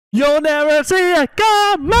You'll never see it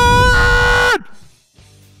coming!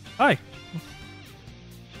 Hi.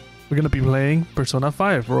 We're gonna be playing Persona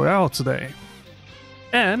 5 Royale today.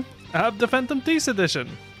 And I have the Phantom Thieves edition.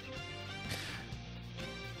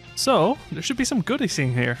 So, there should be some goodies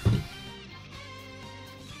in here.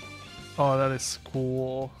 Oh, that is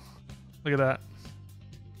cool. Look at that.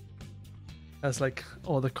 Has like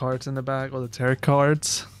all the cards in the back, all the tarot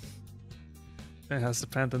cards. It has the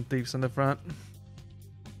Phantom Thieves in the front.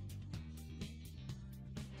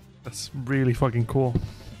 That's really fucking cool.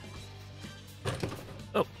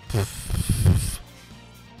 Oh.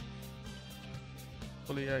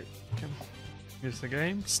 Hopefully I can use the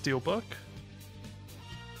game. Steelbook.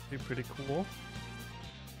 Be pretty cool.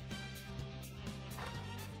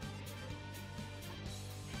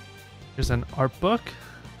 Here's an art book.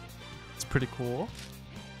 It's pretty cool.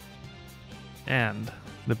 And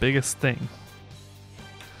the biggest thing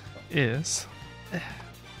is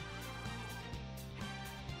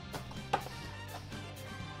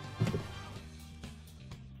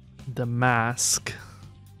the mask.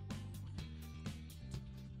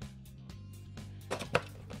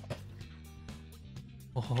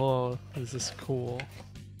 Oh, this is cool.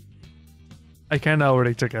 I kinda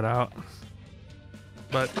already took it out,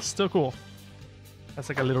 but it's still cool. That's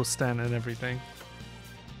like a little stand and everything.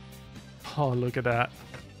 Oh, look at that.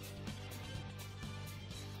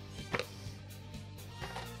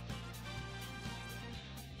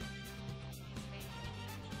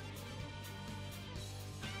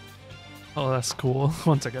 Oh, that's cool.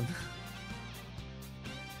 One second.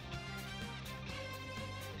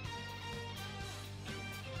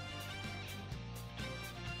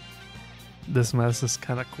 This mess is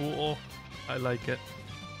kind of cool. I like it.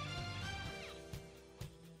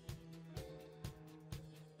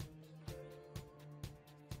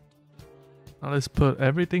 Now let's put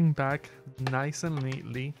everything back nice and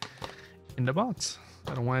neatly in the box.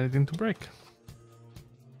 I don't want anything to break.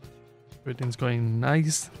 Everything's going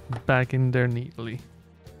nice back in there neatly.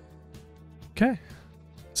 Okay,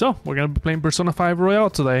 so we're gonna be playing Persona 5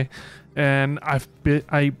 Royale today, and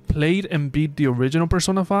I played and beat the original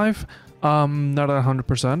Persona 5. Not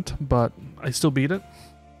 100%, but I still beat it.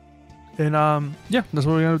 And yeah, that's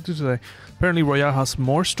what we're gonna do today. Apparently, Royale has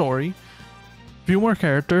more story, few more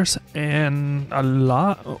characters, and a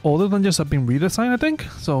lot other than just being redesigned, I think.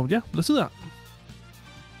 So yeah, let's do that.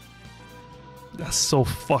 That's so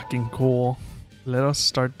fucking cool. Let us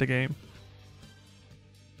start the game.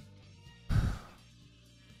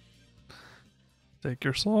 Take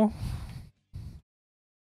your soul.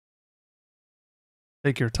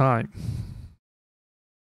 Take your time.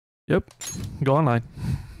 Yep. Go online.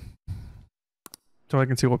 So I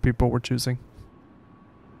can see what people were choosing.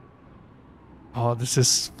 Oh, this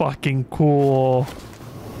is fucking cool.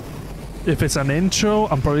 If it's an intro,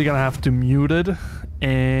 I'm probably gonna have to mute it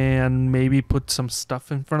and maybe put some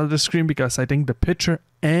stuff in front of the screen because I think the picture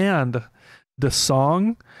and the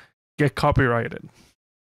song get copyrighted.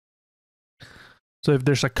 So if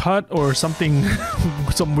there's a cut or something,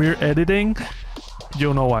 some weird editing,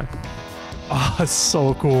 you'll know why. Oh, it's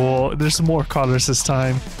so cool. There's more colors this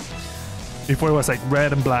time. Before it was like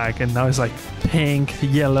red and black, and now it's like pink,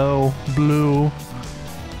 yellow, blue,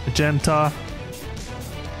 magenta.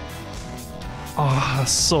 Oh,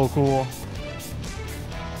 that's so cool.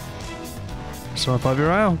 So if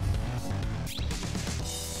you're out.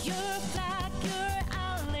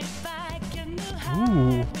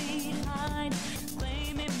 Ooh.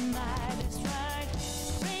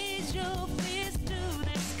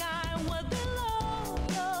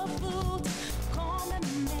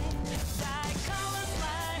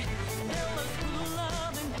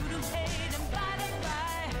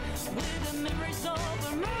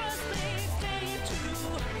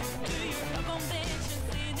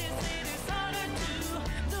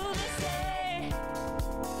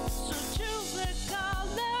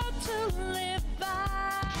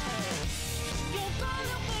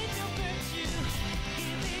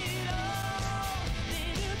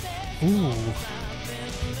 Ooh.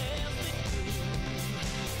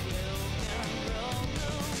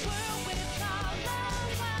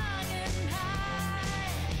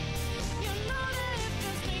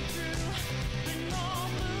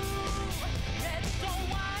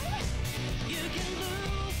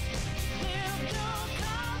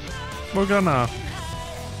 We're gonna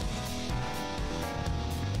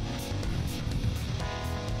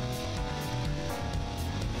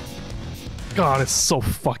God, it's so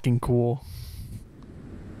fucking cool.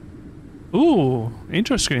 Ooh,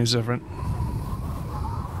 intro screen is different.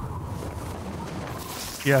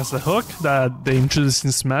 Yes, the hook that they introduced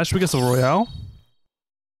in Smash because of Royale.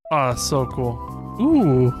 Ah, so cool.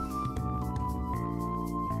 Ooh.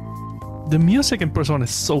 The music in Persona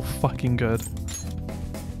is so fucking good.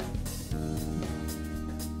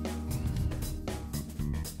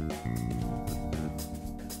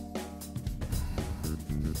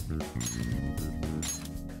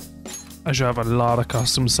 I should have a lot of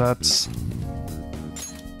custom sets.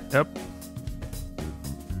 Yep.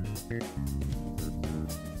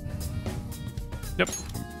 Yep.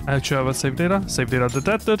 I actually have a save data. Save data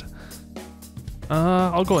detected.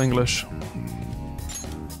 I'll go English.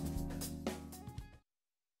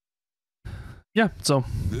 Yeah, so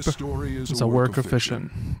this story is it's a work of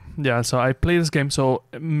fiction. Yeah, so I play this game, so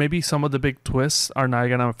maybe some of the big twists are not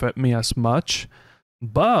gonna affect me as much,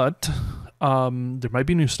 but there might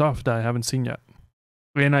be new stuff that I haven't seen yet.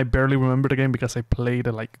 And I barely remember the game because I played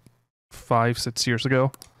it like 5-6 years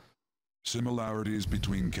ago. Similarities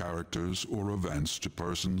between characters or events to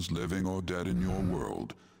persons living or dead in your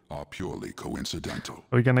world are purely coincidental.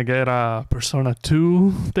 Are we gonna get a Persona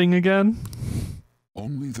 2 thing again?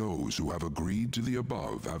 Only those who have agreed to the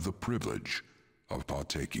above have the privilege of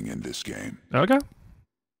partaking in this game. Okay,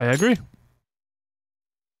 I agree.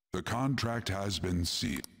 The contract has been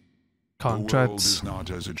sealed. Contracts. The world is not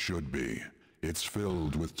as it should be. It's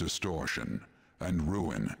filled with distortion, and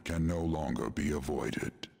ruin can no longer be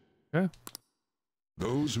avoided. Yeah.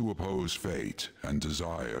 Those who oppose fate and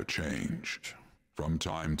desire change. From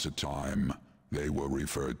time to time, they were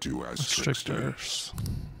referred to as tricksters.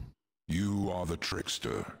 You are the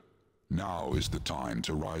trickster. Now is the time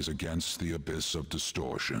to rise against the abyss of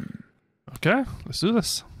distortion. Okay, let's do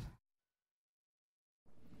this.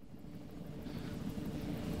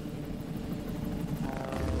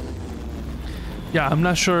 Yeah, I'm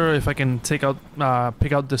not sure if I can pick out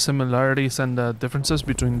the similarities and the differences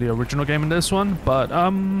between the original game and this one, but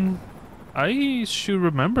I should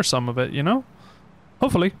remember some of it, you know?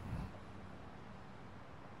 Hopefully.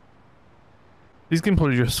 These games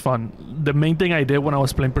were just fun. The main thing I did when I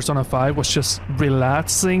was playing Persona 5 was just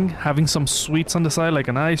relaxing, having some sweets on the side, like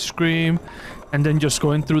an ice cream, and then just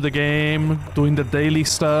going through the game, doing the daily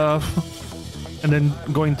stuff, and then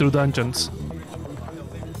going through dungeons.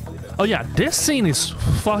 Oh yeah, this scene is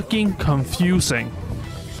fucking confusing.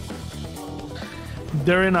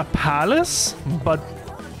 They're in a palace, but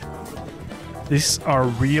these are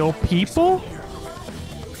real people?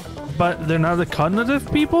 But they're not the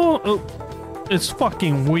cognitive people? Oh. It's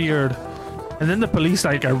fucking weird. And then the police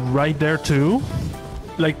like are right there too.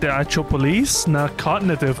 Like the actual police, not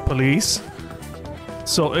cognitive police.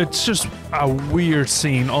 So it's just a weird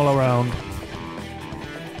scene all around.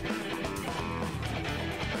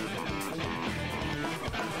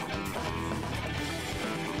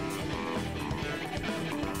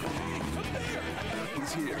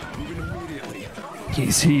 He's here. Move in immediately.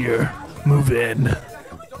 He's here. Move in.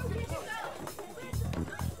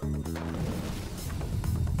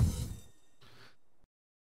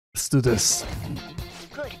 Let's do this.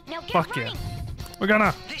 Good. Now get Fuck running. yeah. We're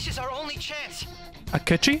gonna. This is our only chance.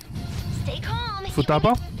 Akechi? Stay calm.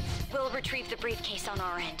 Futaba? We'll retrieve the briefcase on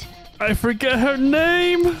our end. I forget her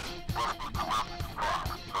name!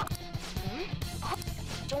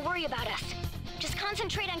 Don't worry about us. Just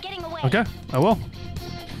concentrate on getting away. Okay, I will.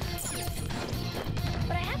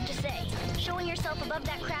 But I have to say, showing yourself above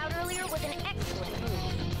that crowd earlier was an excellent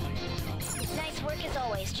move. Nice work as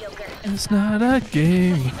always, Joker. It's not a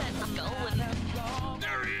game.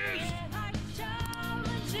 There he is.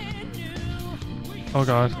 Oh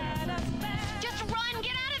god. Just run!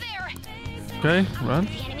 Get out of there! Okay, run.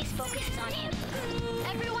 The enemy's focus is on him.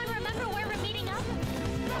 Everyone remember where we're meeting up?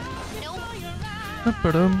 Nope.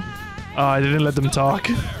 Oh, I didn't let them talk.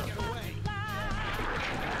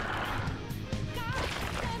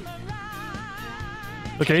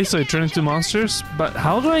 Okay, so you turn into monsters, but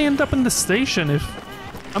how do I end up in the station if...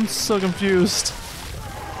 I'm so confused.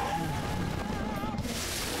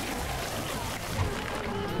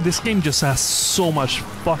 This game just has so much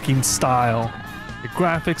fucking style. The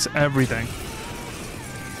graphics, everything.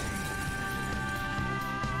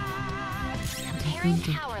 Comparing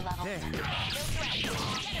power level.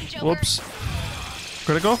 Joker, Whoops.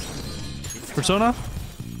 Critical? Persona?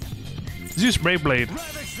 Let's use Beyblade.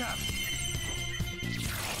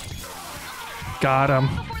 Got him.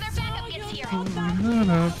 before their backup gets here.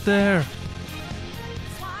 Up there.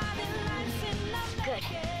 Good.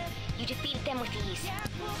 You defeated them with ease.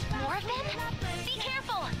 More of them? Be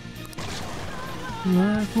careful!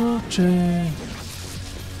 Life will change.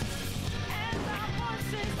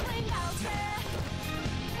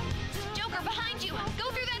 Joker, behind you! Go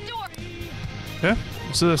through that door! Okay,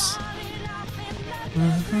 what's this?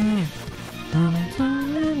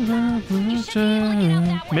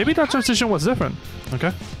 Maybe that transition was different.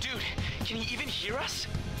 Okay. Dude, can you even hear us?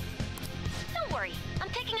 Don't worry, I'm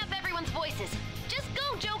picking up everyone's voices. Just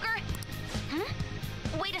go, Joker!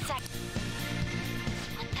 Wait a sec.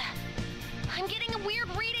 What the? I'm getting a weird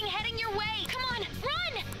reading heading your way. Come on,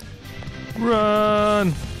 run!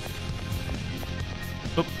 Run!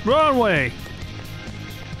 Oh, wrong way!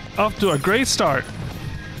 Off to a great start.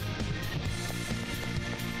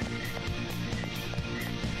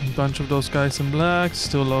 A bunch of those guys in black,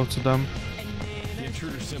 still low to them. The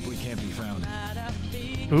intruder simply can't be found.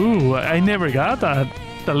 Ooh, I never got that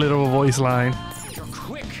little voice line. You're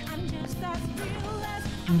quick.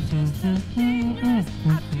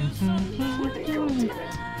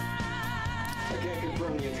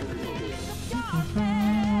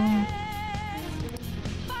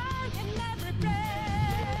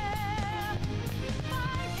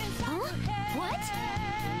 What?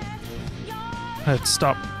 Hey,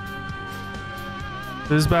 stop.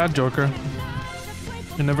 This is bad, Joker.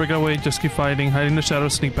 You never get away, just keep fighting, hide in the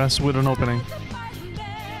shadows, sneak past with an opening.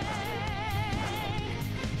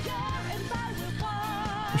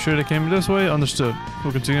 You sure they came this way? Understood.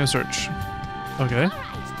 We'll continue the search. Okay.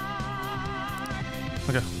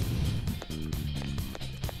 Okay.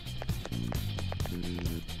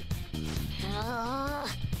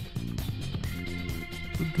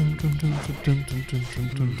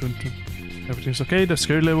 Everything's okay. The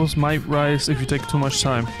scary levels might rise if you take too much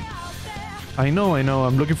time. I know.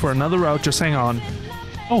 I'm looking for another route. Just hang on.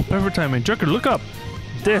 Oh, perfect timing. Joker, look up.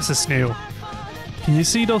 This is new. Can you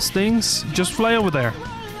see those things? Just fly over there.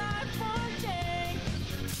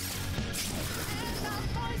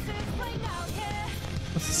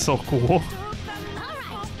 This is so cool.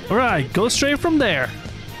 Alright, go straight from there.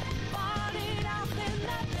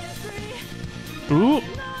 Ooh.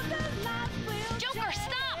 Joker,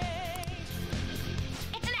 stop!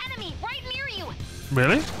 It's an enemy right near you.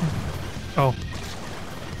 Really? Oh.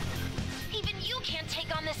 Even you can't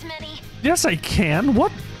take on this many. Yes, I can.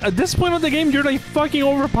 What? At this point of the game, you're like fucking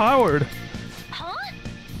overpowered. Huh?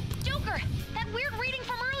 Joker, that weird reading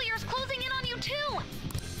from earlier is closing in on you too.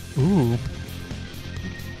 Ooh.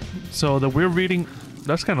 So the weird reading,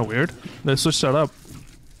 that's kind of weird. Let's switch that up.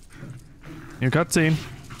 New cutscene.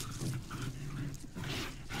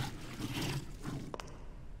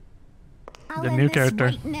 The new character.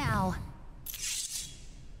 Right now.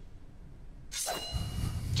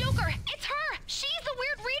 Joker, it's her. She's the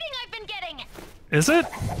weird reading I've been getting. Is it?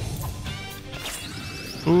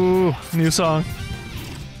 Ooh, new song.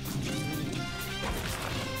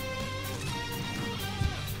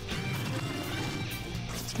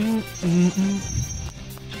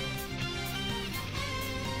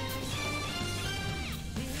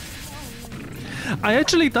 I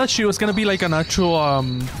actually thought she was gonna be like an actual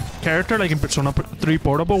character, like in Persona 3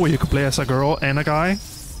 Portable, where you could play as a girl and a guy.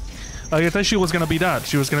 Like, I thought she was gonna be that.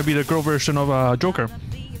 She was gonna be the girl version of Joker.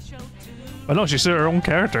 But no, she's her own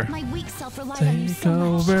character. My weak self relied on you Take so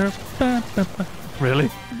much. over. Ba, ba, ba. Really?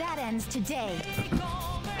 That ends today.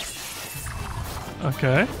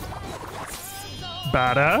 Okay.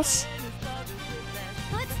 Badass.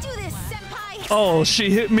 Let's do this, Senpai. Oh, she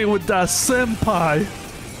hit me with that senpai.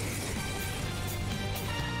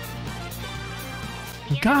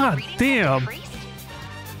 The God enemy reading damn. has increased?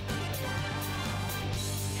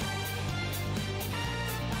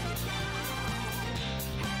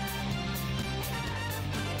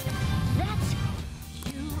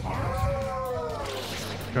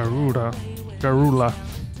 Garula.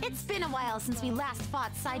 It's been a while since we last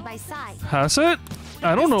fought side by side. Has it?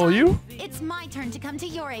 I don't know you. It's my turn to come to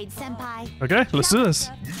your aid, Senpai. Okay, let's do this.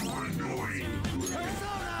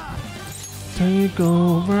 Take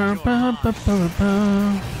over. Ba, ba, ba,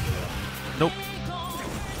 ba. Nope.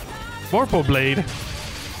 Vorpal Blade.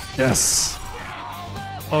 Yes.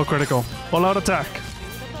 All critical. All out attack.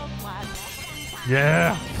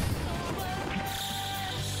 Yeah.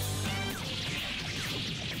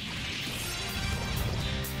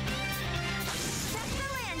 That's the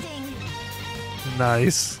landing.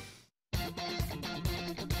 Nice.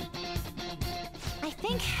 I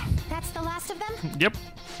think that's the last of them. Yep.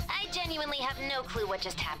 I genuinely have no clue what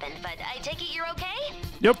just happened, but I take it you're okay?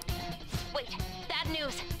 Yep. Wait, bad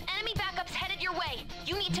news. Enemy backup's headed your way.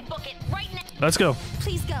 You need to book it right now. Let's go.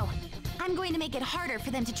 Please go. I'm going to make it harder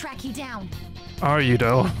for them to track you down. Are you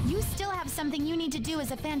though? You still have something you need to do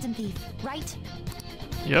as a phantom thief, right?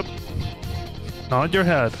 Yep. Nod your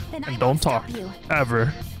head Then I and won't don't talk. stop you.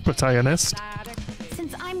 Ever. Protagonist.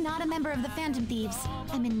 Since I'm not a member of the Phantom Thieves,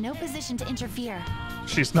 I'm in no position to interfere.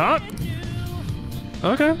 She's not?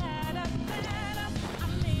 Okay.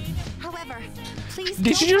 However, Please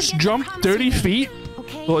Did she don't just forget jump the comms 30 unit. feet?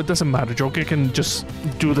 Okay. Well, it doesn't matter. Joker can just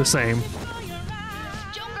do the same.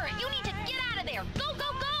 Joker, you need to get out of there. Go,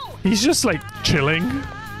 go, go! He's just like chilling.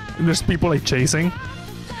 And there's people like chasing.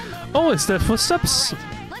 Oh, it's the footsteps.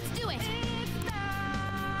 Let's do it.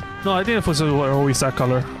 No, I think the footsteps were always that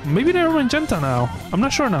color. Maybe they're magenta now. I'm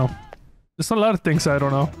not sure now. There's a lot of things I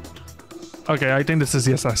don't know. Okay, I think this is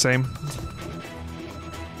yes, the same.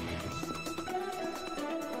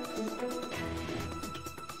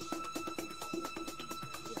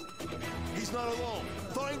 He's not alone.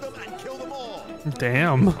 Find them and kill them all.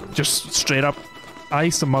 Damn. Just straight up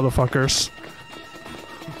ice the motherfuckers.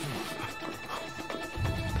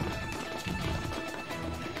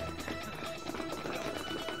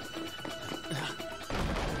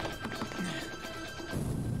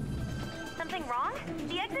 Something wrong?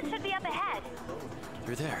 The exit should be up ahead.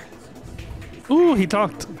 You're there. Ooh, he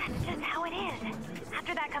talked. That's just how it is.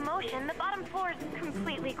 After that commotion, the bottom floor is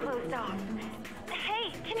completely closed off.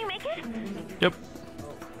 Hey, can you make it? Yep.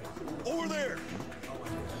 Over there.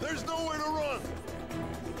 There's nowhere to run.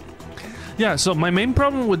 Yeah, so my main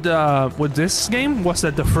problem with this game was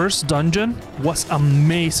that the first dungeon was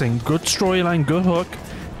amazing. Good storyline, good hook.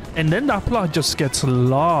 And then that plot just gets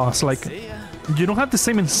lost. Like, you don't have the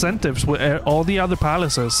same incentives with all the other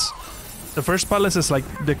palaces. The first palace is like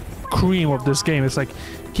the cream of this game. It's like,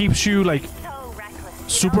 keeps you like So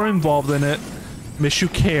reckless. super involved in it, makes you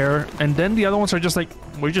care. And then the other ones are just like,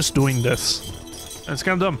 we're just doing this. And it's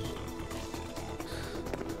kind of dumb.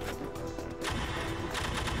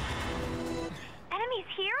 Enemies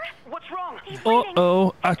here? What's wrong? He's waiting.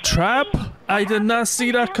 Uh-oh, a trap? I did not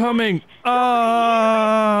see that coming.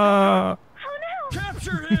 Ah! Oh no!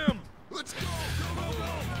 Capture him! Let's go.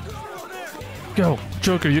 Go there. Go,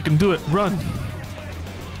 Joker, you can do it. Run.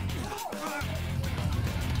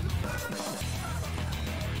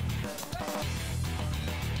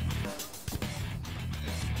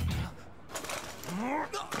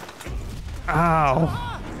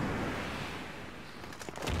 Ow.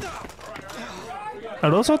 Are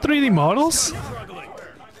those all 3D models?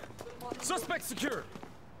 Suspect secure.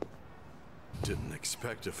 Didn't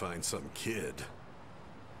expect to find some kid.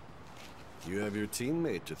 You have your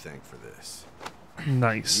teammate to thank for this.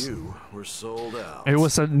 Nice. You were sold out. It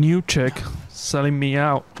was a new chick selling me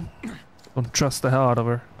out. Don't trust the hell out of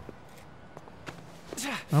her.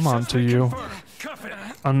 I'm on to you. Cuff it.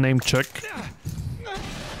 Unnamed chick.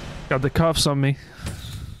 Got the cuffs on me.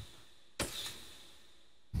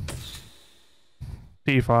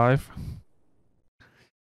 P5.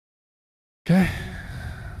 Okay.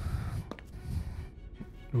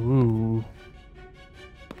 Ooh.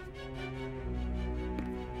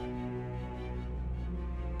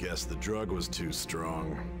 Guess the drug was too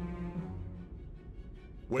strong.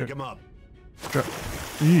 Wake him up.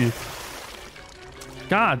 Ew.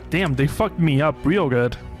 God damn, they fucked me up real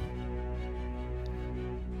good.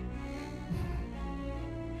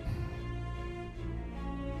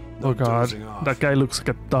 Oh god, dozing off. that guy looks like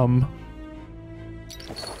a thumb.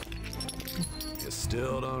 You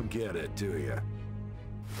still don't get it, do you?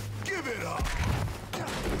 Give it up.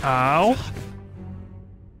 Ow.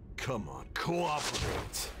 Come on,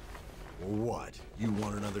 cooperate. What? You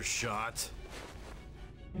want another shot?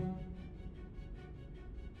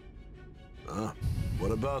 Huh?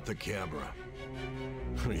 What about the camera?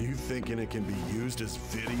 Are you thinking it can be used as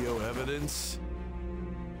video evidence?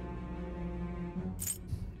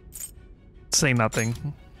 Say nothing.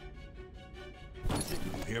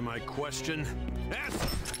 Hear my question? Answer!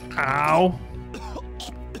 Ow.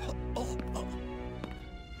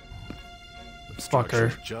 Obstruction Fucker.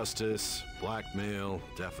 of justice, blackmail,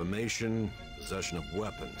 defamation, possession of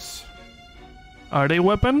weapons. Are they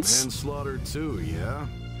weapons? Manslaughter too, yeah?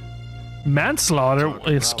 Manslaughter? Talk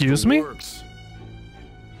about Excuse the me? works.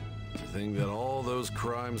 To think that all those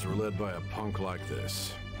crimes were led by a punk like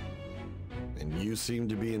this. And you seem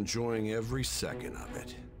to be enjoying every second of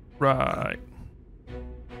it. Right.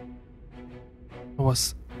 I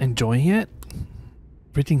was enjoying it?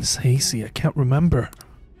 Everything's hazy, I can't remember.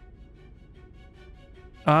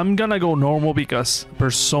 I'm gonna go normal because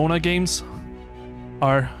Persona games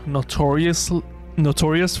are notorious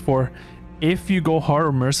for if you go hard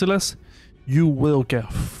or merciless, you will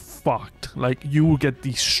get fucked. Like, you will get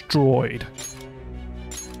destroyed.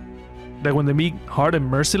 Like, when they mean hard and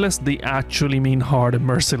merciless, they actually mean hard and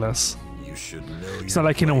merciless. You should know It's not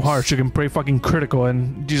like Kingdom Hearts, you can play fucking critical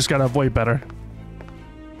and you just gotta avoid better.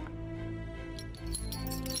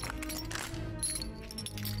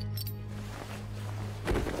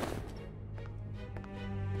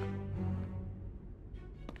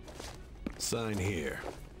 Sign here.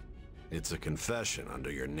 It's a confession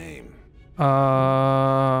under your name.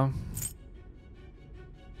 Nope.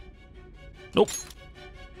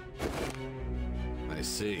 I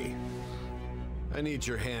see. I need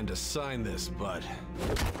your hand to sign this, bud.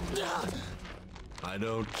 I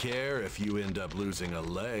don't care if you end up losing a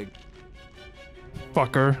leg.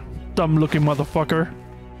 Fucker. Dumb looking motherfucker.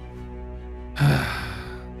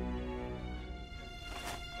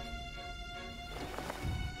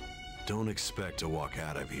 Don't expect to walk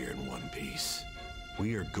out of here in one piece.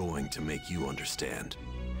 We are going to make you understand.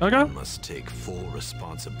 Okay. One must take full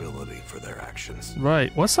responsibility for their actions.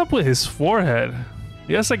 Right. What's up with his forehead?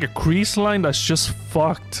 He has like a crease line that's just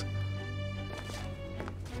fucked.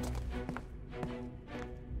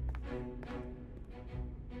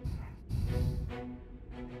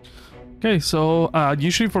 Okay, so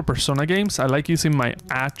usually for Persona games, I like using my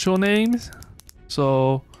actual names.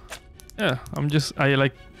 So, yeah, I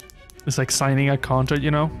like, it's like signing a contract,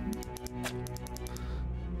 you know?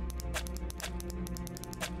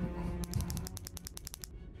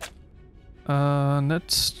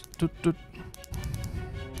 Let's do.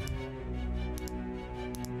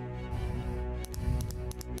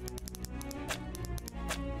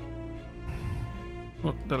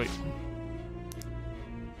 Oh, delete.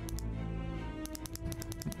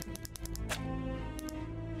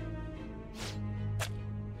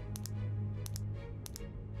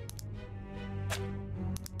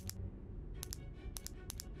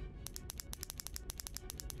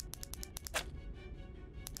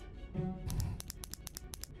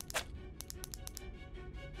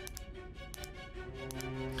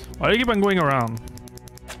 Why do you keep on going around?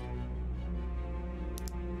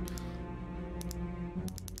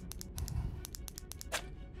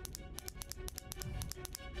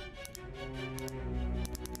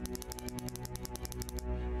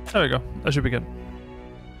 There we go. That should be good.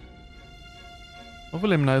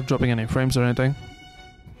 Hopefully I'm not dropping any frames or anything.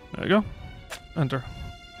 There we go. Enter.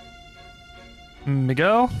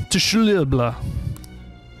 Miguel Tishulibla.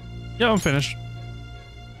 Yeah, I'm finished.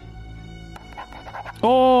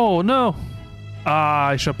 Oh, no. Ah,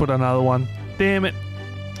 I should put another one. Damn it.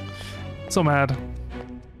 So mad.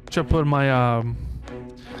 Should put my,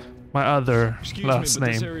 my other last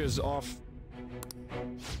name. This area's off.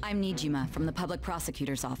 I'm Nijima from the Public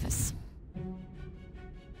Prosecutor's Office.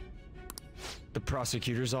 The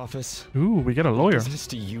prosecutor's office? Ooh, we got a What lawyer. business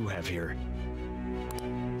do you have here?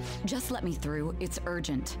 Just let me through. It's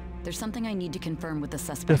urgent. There's something I need to confirm with the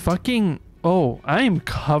suspect. The fucking... Oh, I'm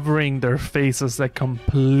covering their faces like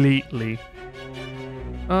completely.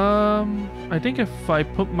 I think if I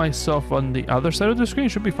put myself on the other side of the screen, it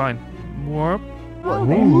should be fine. Warp.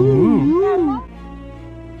 Ooh.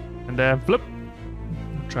 And then flip.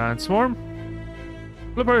 Transform.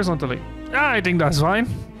 Flip horizontally. Ah, I think that's fine.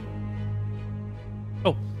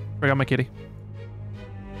 Oh, forgot my kitty.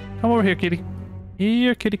 Come over here, kitty.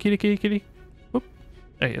 Here, kitty, kitty, kitty, kitty. Whoop.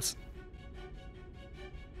 There he is.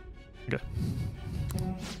 Okay.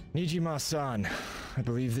 Nijima-san, I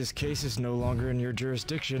believe this case is no longer in your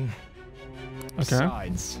jurisdiction. Okay.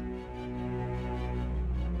 Besides,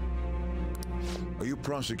 Are you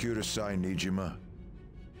Prosecutor Sai Nijima?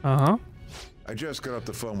 Uh-huh. I just got off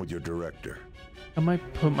the phone with your director. I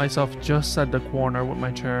might put myself just at the corner with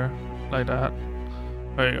my chair. Like that.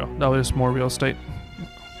 There you go. That was more real estate.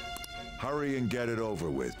 Hurry and get it over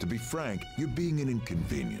with. To be frank, you're being an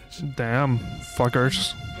inconvenience. Damn.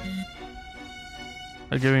 Fuckers.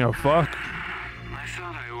 Not giving a fuck. I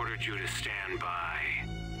thought I ordered you to stand by.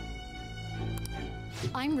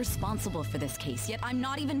 I'm responsible for this case, yet I'm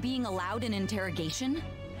not even being allowed an interrogation?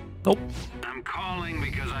 Nope. I'm calling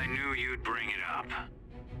because I knew you'd bring it up.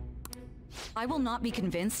 I will not be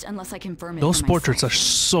convinced unless I confirm it Those for portraits are myself.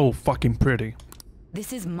 so fucking pretty.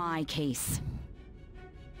 This is my case.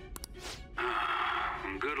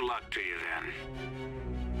 Good luck to you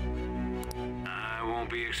then. I won't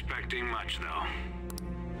be expecting much though.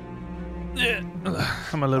 Yeah.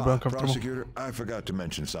 I'm a little bit uncomfortable. Prosecutor, I forgot to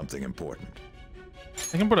mention something important.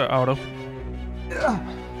 I can put it auto.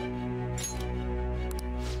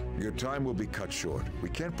 Your time will be cut short. We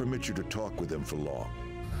can't permit you to talk with him for long.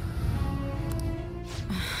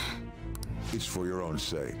 It's for your own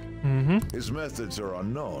sake. His methods are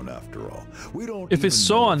unknown, after all. We don't. If even it's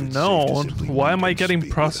so know if it's safe to unknown, simply why meet am I and getting speak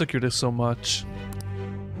with him. prosecuted so much?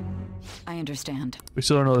 I understand. We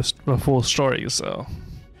still don't know the full story, so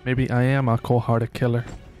maybe I am a cold-hearted killer.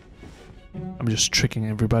 I'm just tricking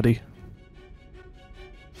everybody.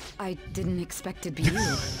 I didn't expect to be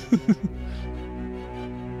you.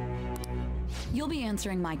 You'll be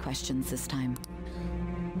answering my questions this time.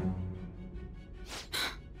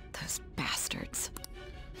 Those bastards.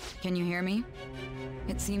 Can you hear me?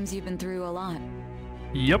 It seems you've been through a lot.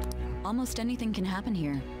 Yep. Almost anything can happen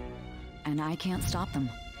here, and I can't stop them.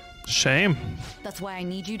 Shame. That's why I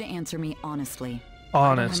need you to answer me honestly. Honestly.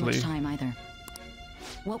 I don't have much time either.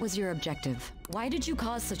 What was your objective? Why did you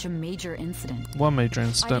cause such a major incident? What major I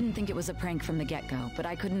incident? didn't think it was a prank from the get-go, but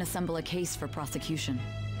I couldn't assemble a case for prosecution.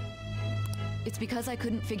 It's because I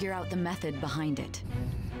couldn't figure out the method behind it.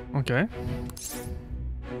 Okay.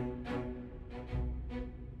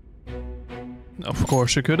 Of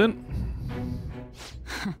course you couldn't.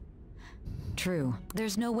 True.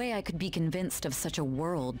 There's no way I could be convinced of such a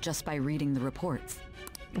world just by reading the reports.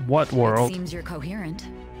 What world? It seems you're coherent.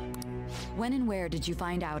 When and where did you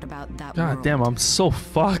find out about that God world? damn, I'm so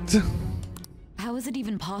fucked. How is it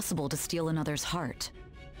even possible to steal another's heart?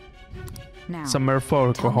 Now, It's a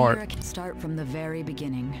metaphorical tell me heart. your ac- Start from the very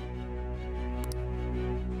beginning.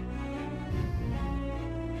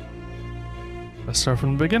 Let's start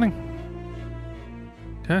from the beginning.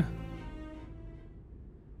 Okay.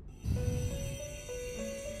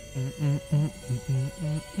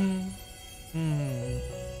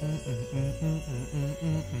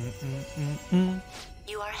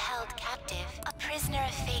 You are held captive, a prisoner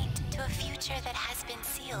of fate, to a future that has been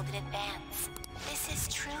sealed in advance. This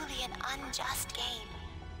is truly an unjust game.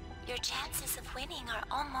 Your chances of winning are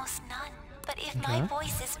almost none. But if my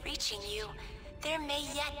voice is reaching you, there may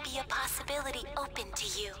yet be a possibility open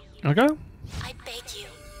to you. Okay. I beg you,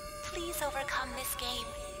 please overcome this game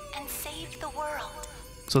and save the world.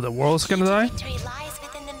 So the world's gonna die? Victory lies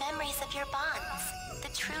within the memories of your bonds, the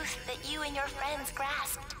truth that you and your friends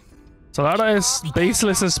grasped. So that is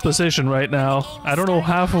baseless exposition right now. I don't know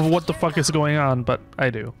half of what the fuck is going on, but I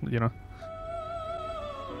do, you know.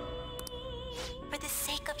 For the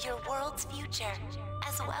sake of your world's future,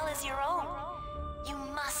 as well as your own, you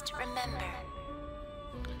must remember.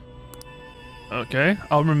 Okay,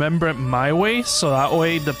 I'll remember it my way, so that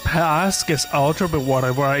way the past gets altered by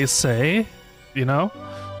whatever I say, you know?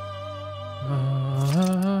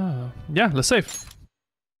 Yeah, let's save.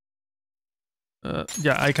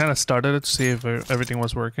 Yeah, I kind of started it to see if everything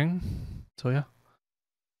was working. So yeah.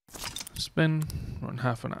 It's been around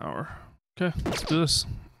half an hour. Okay, let's do this.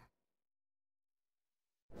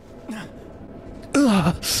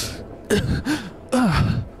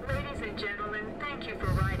 Ladies and gentlemen, thank you for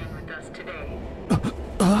riding with us today.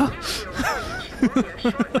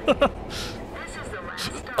 This is the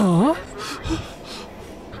last stop for this line.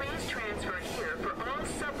 Please transfer here for all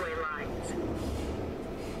subway lines.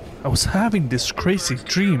 I was having this crazy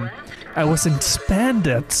dream. I was in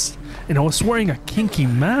spandex, and I was wearing a kinky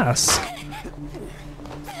mask.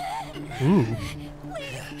 Ooh.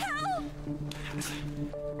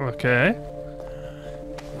 Okay.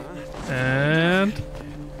 And...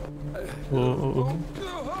 Whoa.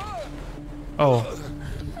 Oh.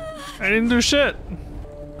 I didn't do shit.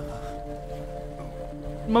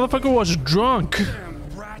 Motherfucker was drunk. Damn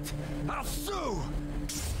brat! I'll sue!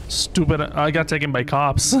 Stupid. I got taken by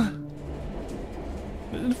cops. The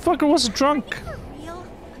fucker was drunk. Real?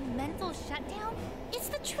 A mental shutdown? It's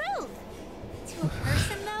the truth. To a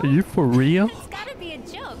person, Are though, you for real? it's gotta be a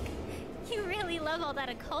joke. You really love all that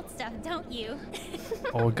occult stuff, don't you?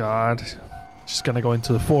 Oh god. She's gonna go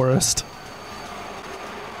into the forest.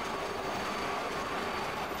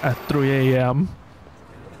 At 3 a.m.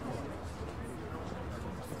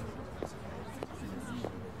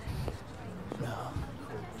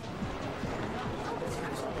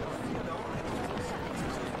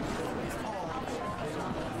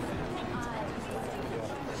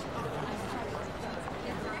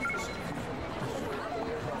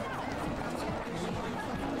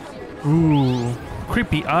 Ooh,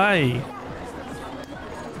 creepy eye.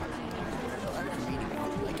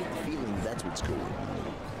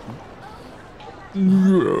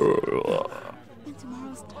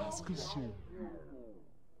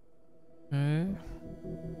 Okay.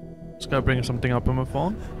 Just gotta bring something up on my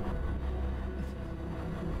phone.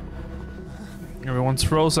 Everyone's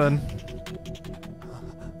frozen.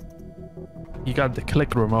 You got the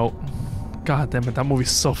click remote. God damn it, that movie's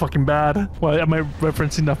so fucking bad. Why am I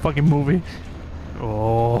referencing that fucking movie?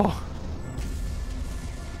 Oh.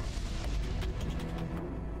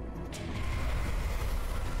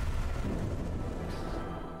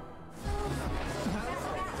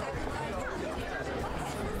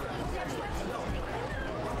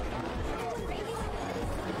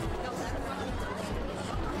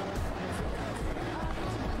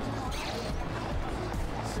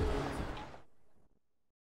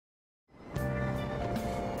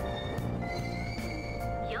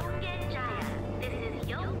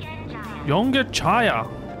 Younger Chaya.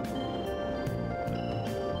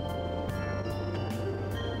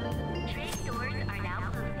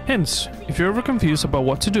 Hints. If you're ever confused about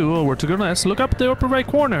what to do or where to go next, look up the upper right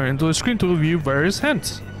corner into the screen to view various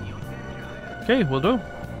hints. Okay, will do.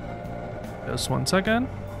 Just 1 second.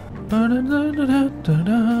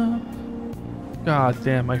 God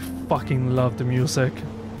damn, I fucking love the music.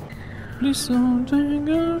 Please don't take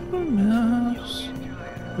off my mask.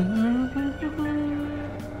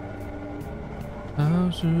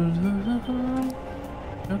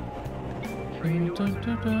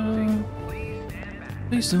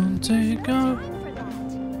 Please don't take off.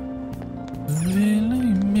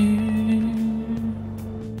 Believe me.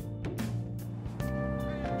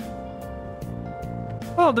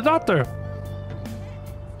 Oh, the doctor.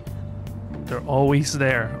 They're always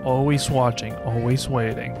there, always watching, always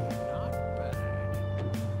waiting.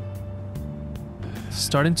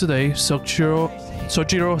 Starting today, Sojiro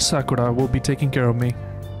Sakura will be taking care of me.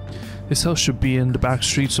 This house should be in the back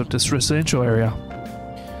streets of this residential area.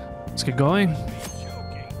 Let's get going.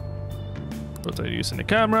 What are you using the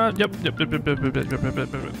camera? Yep. Where have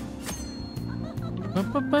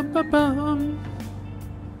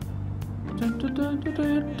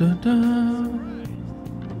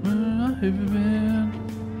you been?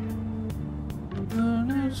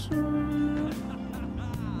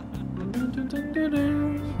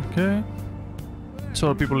 Okay.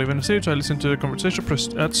 So people leaving the stage, I listen to the conversation,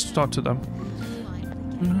 press ads to talk to them.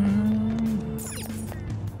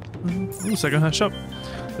 Ooh, second-hand shop.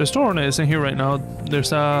 The store owner isn't here right now.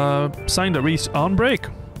 There's a sign that reads on break.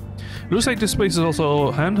 It looks like this place is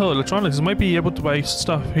also handheld electronics. You might be able to buy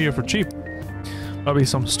stuff here for cheap. Probably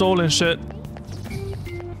some stolen shit.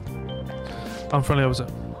 Unfriendly officer.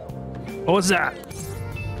 What was that?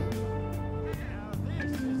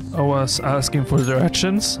 I was asking for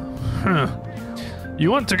directions. Huh. You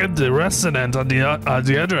want to get the resident at the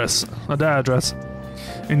address. At the address.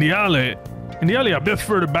 In the alley a bit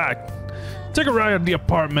further back. Take a ride at the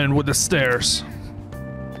apartment with the stairs.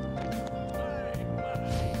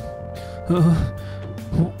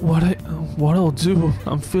 What I'll do?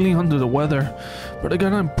 I'm feeling under the weather, but I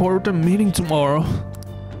got an important meeting tomorrow.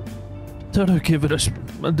 Thought I'd give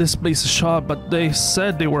this place a shot, but they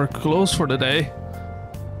said they were closed for the day.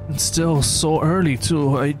 It's still so early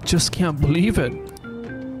too. I just can't believe it.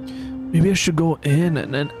 Maybe I should go in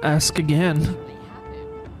and then ask again.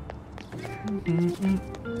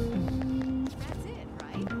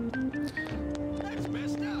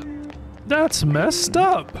 That's messed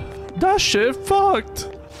up. That shit fucked.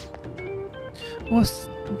 Was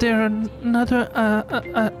there another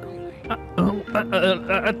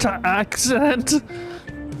accident?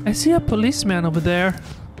 I see a policeman over there.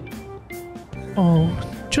 Oh,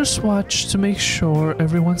 just watch to make sure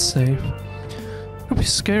everyone's safe. It'll be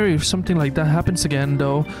scary if something like that happens again,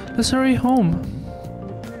 though. Let's hurry home.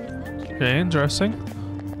 Okay, interesting.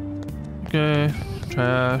 Okay,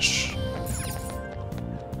 trash.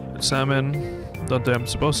 Salmon. Don't think I'm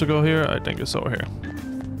supposed to go here. I think it's over here.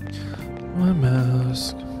 My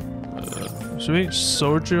mask. Sweet.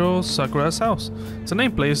 Sojiro Sakura's house. It's a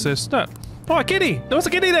name place. Is that? Oh, a kitty! There was a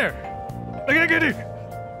kitty there! Look at a kitty!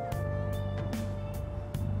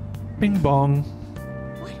 Bing bong.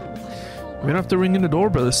 Even after ringing the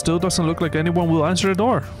doorbell, it still doesn't look like anyone will answer the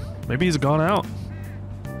door. Maybe he's gone out.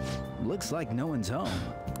 Looks like no one's home.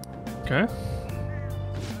 Okay.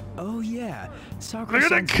 Oh yeah. Look at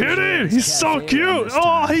that kitty! He's so cute!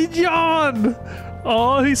 Oh, he yawned!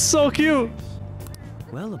 Oh, he's so cute!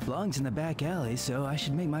 Well, it belongs in the back alley, so I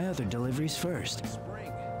should make my other deliveries first.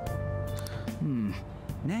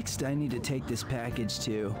 Next, I need to take this package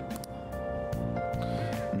to...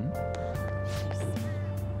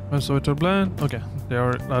 So it's a plan. Okay, they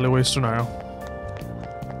are alleyways to now.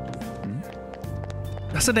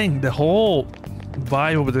 That's the thing, the whole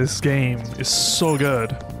vibe of this game is so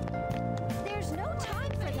good. There's no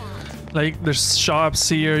time for that. Like, there's shops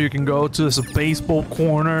here you can go to, there's a baseball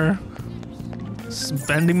corner, this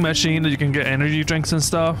vending machine that you can get energy drinks and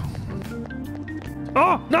stuff.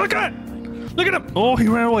 Oh, no, look at it! Look at him! Oh, he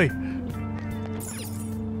ran away.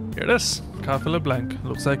 Here it is, Cafe LeBlanc.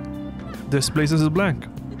 Looks like this place is blank.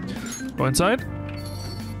 Go inside.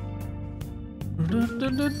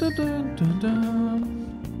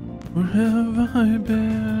 Where have I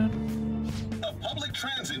been? A public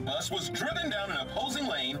transit bus was driven down an opposing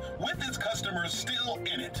lane with its customers still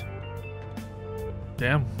in it.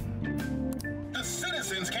 Damn. The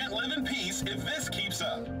citizens can't live in peace if this keeps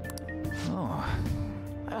up. Oh,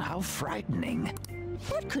 how frightening.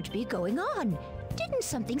 What could be going on? Didn't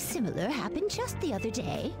something similar happen just the other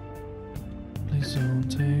day? Please don't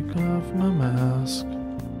take off my mask,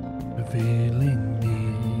 revealing me.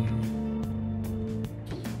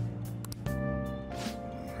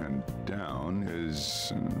 And down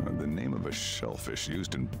is a shellfish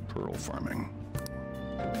used in pearl farming.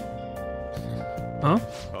 Huh?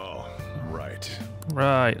 Oh, right.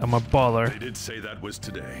 Right, I'm a baller. They did say that was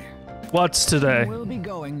today. What's today? We'll be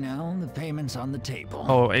going now. The payment's on the table.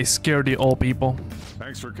 Oh, I scared the old people.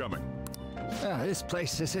 Thanks for coming. This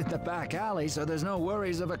place is in the back alley, so there's no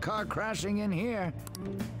worries of a car crashing in here.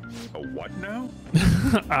 A what now?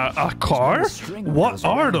 A car? What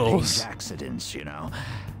are those? Accidents, you know.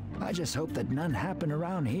 I just hope that none happen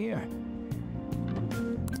around here.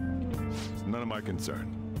 It's none of my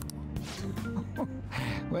concern.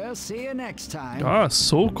 We'll see you next time. Ah,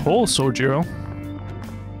 so cool, Sojiro.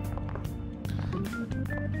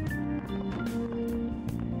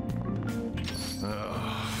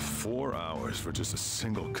 4 hours for just a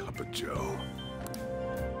single cup of joe.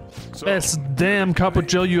 So, Best damn cup of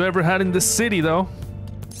joe you ever had in this city, though.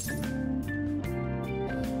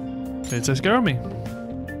 It takes care of me.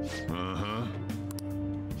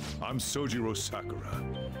 I'm Sojiro Sakura.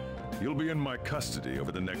 You'll be in my custody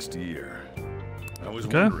over the next year. I was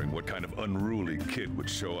wondering what kind of unruly kid would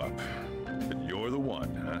show up. But you're the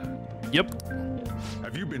one, huh? Yep.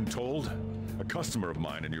 Have you been told? A customer of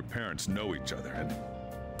mine and your parents know each other, and,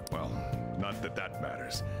 well, not that that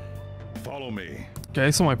matters. Follow me.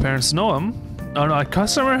 Okay, so my parents know him. Oh no, a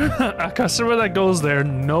customer that goes there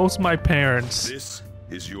knows my parents. This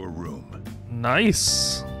is your room.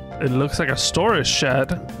 Nice. It looks like a storage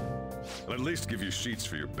shed. I'll at least give you sheets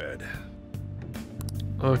for your bed.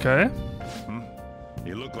 Okay.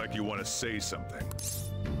 You look like you want to say something.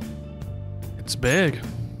 It's big.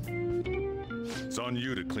 It's on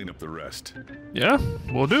you to clean up the rest. Yeah,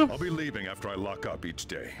 we'll do. I'll be leaving after I lock up each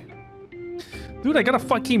day. Dude, I got a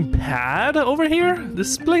fucking pad over here.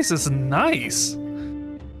 This place is nice.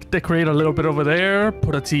 Decorate a little bit over there.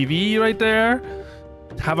 Put a TV right there.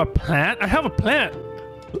 Have a plant. I have a plant.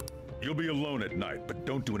 You'll be alone at night, but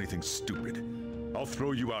don't do anything stupid. I'll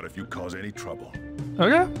throw you out if you cause any trouble.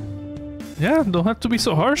 Okay. Yeah, don't have to be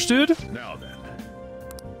so harsh, dude. Now then.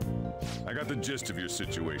 I got the gist of your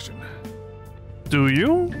situation. Do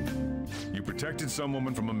you? You protected some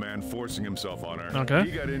woman from a man forcing himself on her. Okay.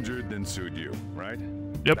 He got injured, then sued you, right?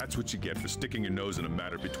 Yep. That's what you get for sticking your nose in a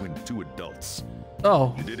matter between two adults.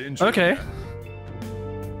 Oh. You did injure Okay. him.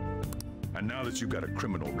 And now that you've got a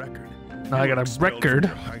criminal record. Now I got a record.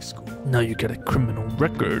 High school. Now you get a criminal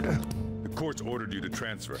record. The courts ordered you to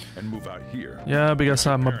transfer and move out here. Yeah, because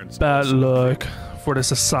I'm a bad look for the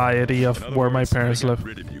society of where my parents live.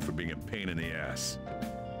 Rid of you for being a pain in the ass.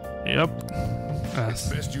 Yep. It's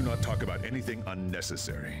best you not talk about anything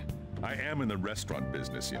unnecessary. I am in the restaurant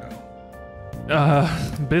business, you know.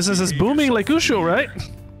 Business is booming like usual, right?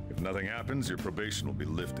 If nothing happens, your probation will be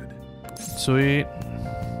lifted. Sweet.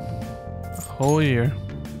 A whole year.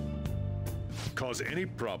 Cause any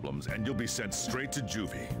problems and you'll be sent straight to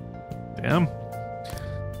juvie. Damn.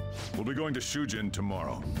 We'll be going to Shujin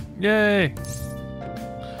tomorrow. Yay.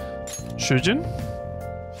 Shujin?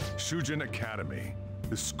 Shujin Academy.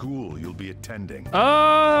 The school you'll be attending.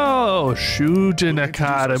 Oh, Shujin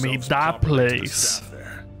Academy, that place.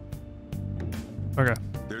 Okay.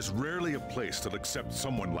 There's rarely a place that'll accept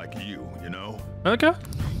someone like you, you know? Okay.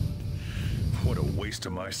 What a waste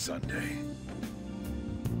of my Sunday.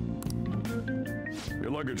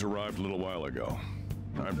 Your luggage arrived a little while ago.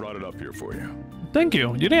 I brought it up here for you. Thank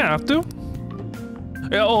you. You didn't have to.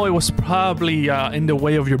 Oh, it was probably in the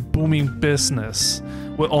way of your booming business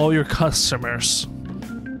with all your customers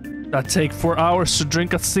that take 4 hours to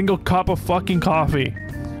drink a single cup of fucking coffee.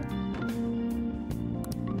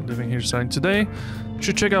 Living here starting today.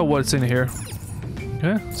 Should check out what's in here.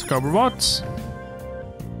 Okay, it's cardboard bots.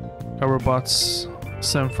 Cardboard bots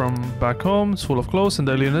sent from back home. It's full of clothes and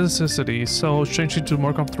daily necessities. So changing to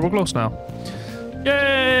more comfortable clothes now.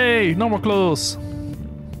 Yay! No more clothes.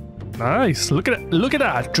 Nice. Look at it. Look at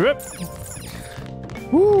that drip.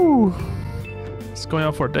 Woo! It's going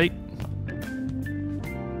out for a date.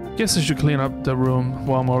 Guess I should clean up the room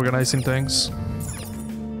while I'm organizing things.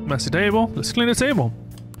 Messy table. Let's clean the table.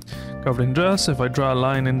 Covered in dust. If I draw a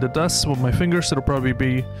line in the dust with my fingers, it'll probably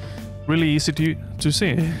be really easy to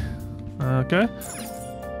see. Okay.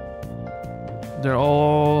 They're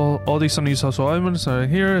all these unused household items are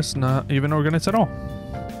here. It's not even organized at all.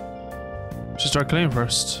 Should start cleaning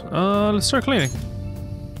first. Let's start cleaning.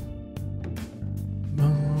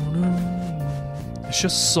 It's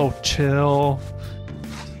just so chill.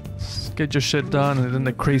 Just get your shit done and then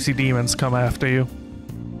the crazy demons come after you.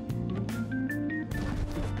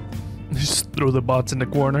 Just throw the bots in the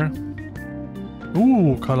corner.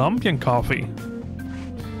 Ooh, Colombian coffee.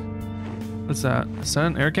 What's that? Is that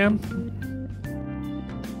an air can?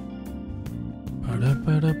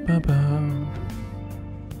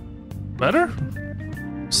 Better?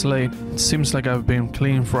 Slate. Seems like I've been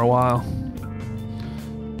clean for a while.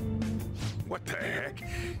 What the heck?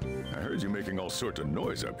 I heard you making all sorts of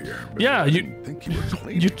noise up here. But Yeah, I you didn't think you were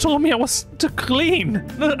cleaning. You told me I was to clean.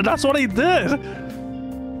 That's what I did.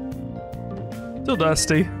 Too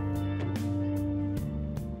dusty.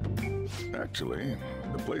 Actually,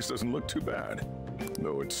 the place doesn't look too bad.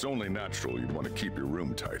 Though it's only natural you'd want to keep your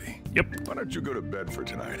room tidy. Yep. Why don't you go to bed for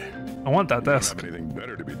tonight? I want that You don't desk. have anything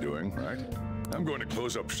better to be doing, right? I'm going to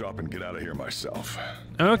close up shop and get out of here myself.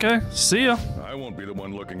 Okay, see ya. I won't be the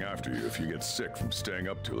one looking after you if you get sick from staying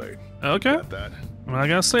up too late. Okay. Got that? I'm not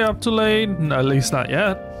gonna stay up too late. At least not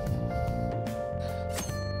yet.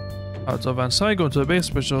 Out of outside, go to the base,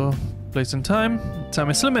 special place and time. Time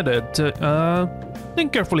is limited.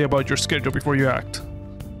 Think carefully about your schedule before you act.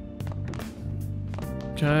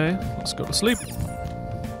 Okay, let's go to sleep.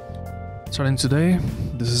 Starting today,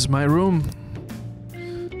 this is my room.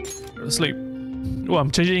 Go to sleep. Oh,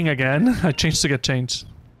 I'm changing again. I changed to get changed.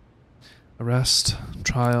 Arrest,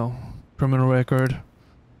 trial, criminal record.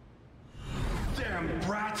 Damn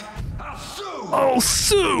brat! I'll sue! Oh,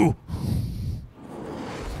 sue!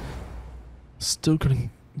 Still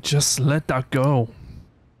couldn't just let that go.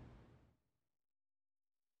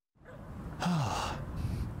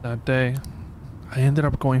 That day, I ended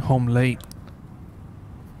up going home late.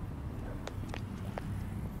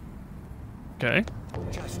 Okay.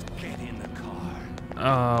 Just get in the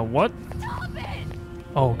car. What?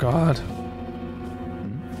 Oh God.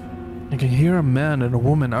 I can hear a man and a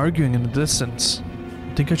woman arguing in the distance.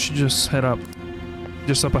 I think I should just head up.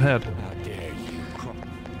 Just up ahead. How dare you?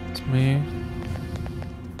 It's me.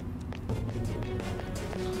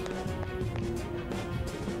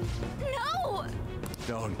 No!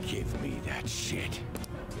 Don't give me that shit.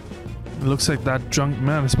 It looks like that drunk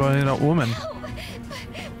man is biting that woman.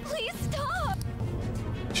 Please stop!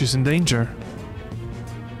 She's in danger.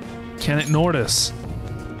 Can't ignore this.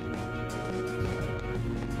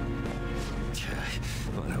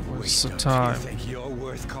 What a What's waste the of time? You think you're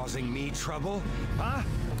worth causing me trouble? Huh?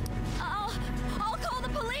 I'll call the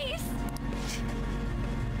police!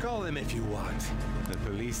 Call them if you want. The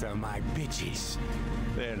police are my bitches.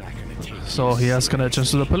 They're not gonna take you So he has connections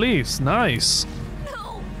to the police. Nice.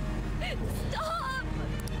 No! Stop!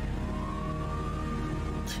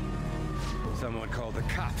 Someone called the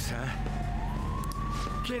cops, huh?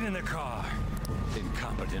 Get in the car.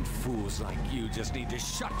 Incompetent fools like you just need to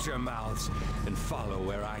shut your mouths and follow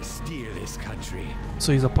where I steer this country.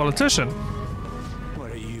 So he's a politician.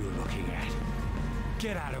 What are you looking at?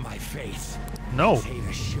 Get out of my face. No. This ain't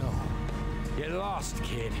a show. Get lost,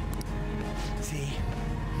 kid. See?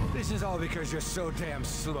 This is all because you're so damn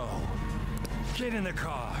slow. Get in the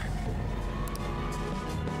car.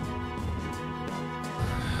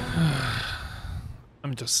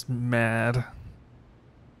 I'm just mad.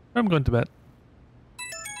 I'm going to bed.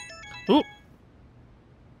 Ooh.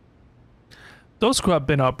 Those who have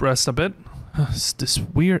been up rest a bit. It's this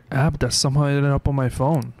weird app that somehow ended up on my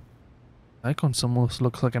phone. Icons almost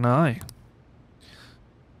looks like an eye.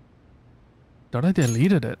 Thought I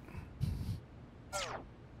deleted it.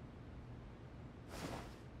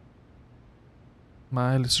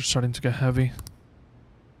 My eyelids are starting to get heavy.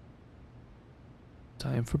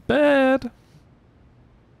 Time for bed.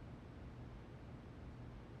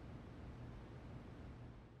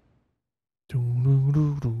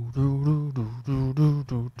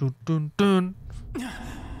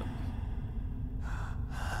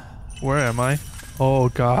 Where am I? Oh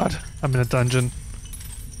God, I'm in a dungeon.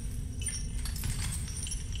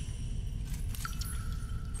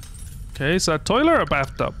 Okay, is that a toilet or a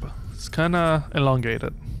bathtub? It's kinda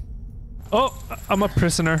elongated. Oh, I'm a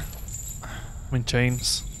prisoner. I'm in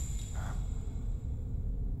chains.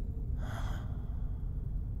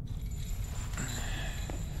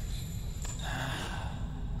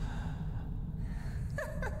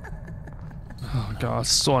 Oh God,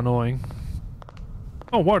 so annoying.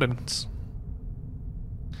 Oh, wardens.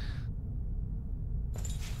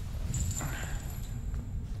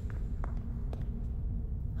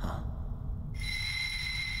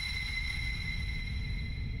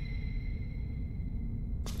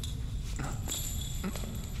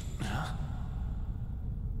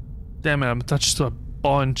 Damn it, I'm attached to a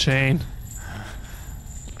ball and chain.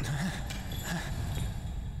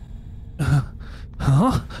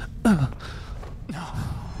 Huh?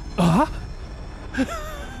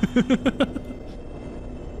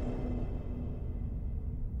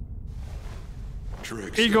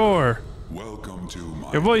 Trickster, Igor! welcome to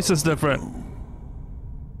my Your voice is different.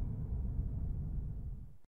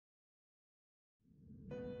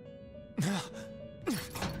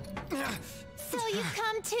 So you Please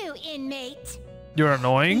come to, inmate. You're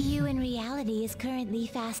annoying. You in reality is currently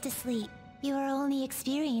fast asleep. You are only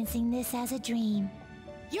experiencing this as a dream.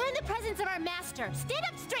 You're in the presence of our master. Stand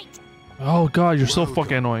up straight. Oh god, you're so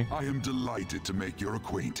fucking annoying. I am delighted to make your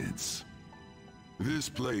acquaintance. This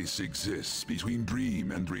place exists between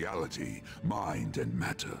dream and reality, mind and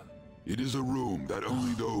matter. It is a room that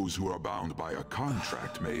only those who are bound by a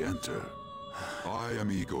contract may enter. I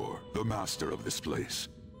am Igor, the master of this place.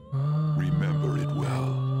 Remember it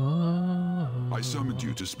well. I summoned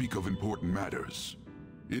you to speak of important matters.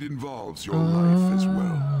 It involves your life as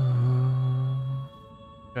well.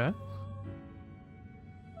 Okay.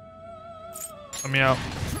 Let me out.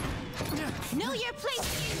 Know your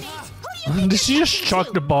place, inmate. Did she just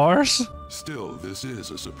chuck the bars? Still, this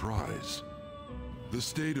is a surprise. The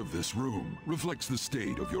state of this room reflects the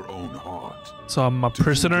state of your own heart. So I'm a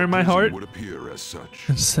prisoner in my heart? Would appear as such.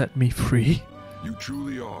 And set me free. You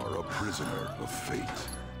truly are a prisoner of fate.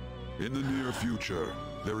 In the near future,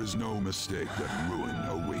 there is no mistake that ruin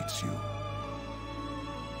awaits you.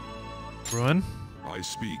 Ruin? I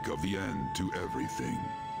speak of the end to everything.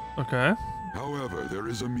 Okay. However, there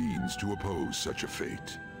is a means to oppose such a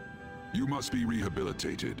fate. You must be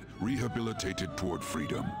rehabilitated toward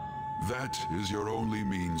freedom. That is your only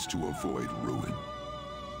means to avoid ruin.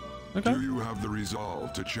 Okay. Do you have the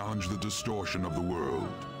resolve to challenge the distortion of the world?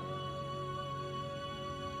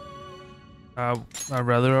 I'd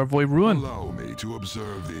rather avoid ruin. Allow me to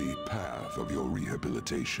observe the path of your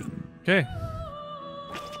rehabilitation. Okay.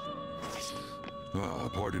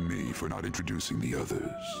 Pardon me for not introducing the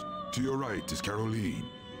others. To your right is Caroline.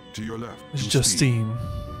 To your left It's Justine.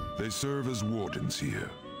 They serve as wardens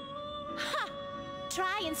here. Ha!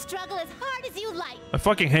 Try and struggle as hard as you like. I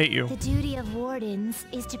fucking hate you. The duty of wardens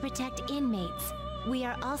is to protect inmates. We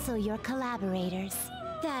are also your collaborators.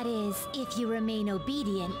 That is, if you remain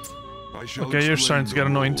obedient. I shall okay, you're starting to get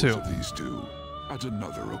annoying too. Of these two at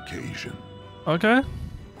another occasion. Okay.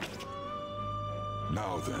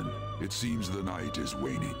 Now then, it seems the night is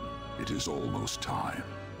waning. It is almost time.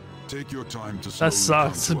 Take your time to. That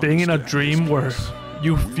sucks. Being in a dream where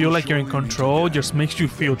you feel like you're in control just makes you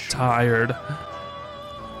feel tired.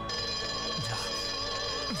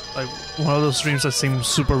 Like one of those dreams that seem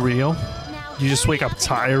super real. You just wake up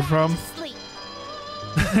tired from.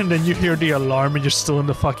 And then you hear the alarm and you're still in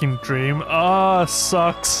the fucking dream. Ah,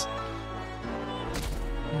 sucks.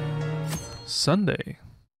 Sunday.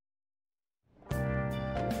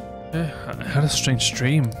 I had a strange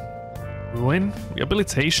dream. Ruin?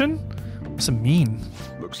 Rehabilitation? What's it mean?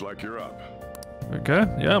 Looks like you're up. Okay,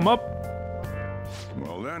 yeah, I'm up.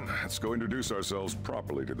 Well then, let's go introduce ourselves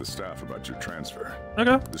properly to the staff about your transfer.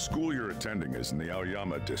 Okay. The school you're attending is in the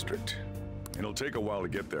Aoyama district. It'll take a while to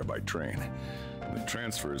get there by train. The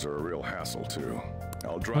transfers are a real hassle too.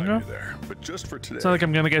 I'll drive you there, but just for today. It's not like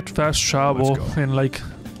I'm gonna get fast travel in like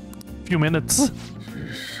a few minutes.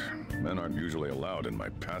 Men aren't usually allowed in my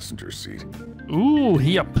passenger seat. Ooh,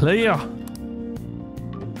 he a player.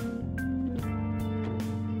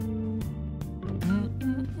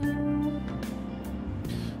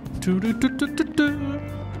 Do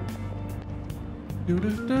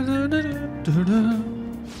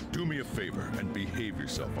me a favor and behave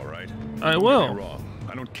yourself, all right? I will. Don't get me wrong.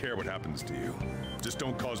 I don't care what happens to you. Just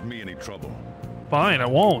don't cause me any trouble. Fine, I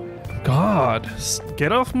won't. God,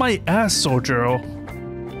 get off my ass, Sojiro.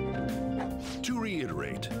 To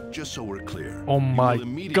reiterate, just so we're clear. Oh my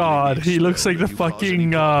god, he looks like the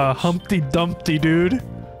fucking Humpty Dumpty dude.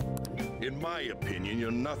 In my opinion,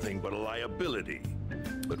 you're nothing but a liability.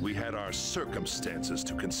 But we had our circumstances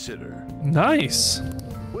to consider. Nice.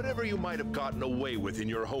 Whatever you might have gotten away with in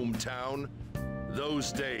your hometown,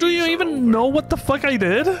 those days. Do you even know what the fuck I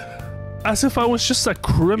did? As if I was just a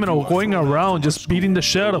criminal going around just beating the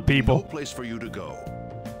shit out of people. No place for you to go.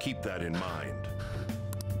 Keep that in mind.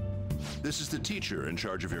 This is the teacher in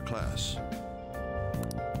charge of your class.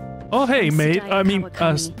 Oh hey mate, I mean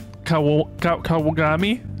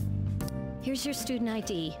Kawagami. Here's your student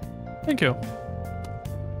ID. Thank you.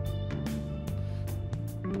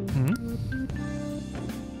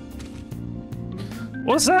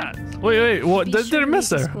 What's that? Wait, what? Did I miss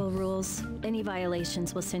there? School rules. Any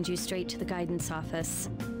violations will send you straight to the guidance office.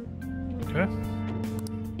 Okay.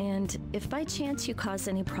 And if by chance you cause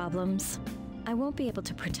any problems, I won't be able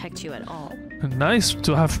to protect you at all. Nice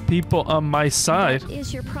to have people on my side. That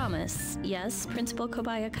is your promise, yes, Principal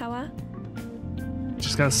Kobayakawa?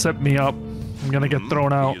 Just gonna set me up. I'm gonna get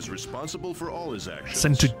thrown out. He is responsible for all his actions.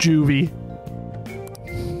 Sent to juvie.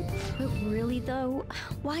 But really though,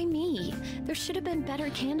 why me? There should have been better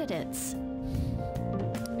candidates.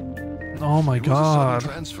 Oh my god.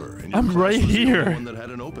 Transfer, I'm right here. One that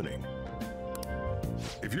had an opening.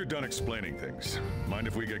 If you're done explaining things, mind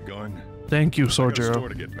if we get going? Thank you, I got a Sojiro. store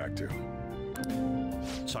to get back to.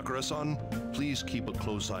 Sakura-san, please keep a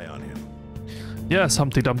close eye on him. Yes,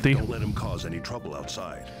 Humpty Dumpty. Don't let him cause any trouble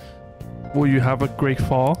outside. Will you have a great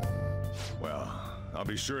fall? Well, I'll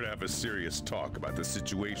be sure to have a serious talk about the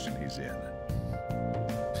situation he's in.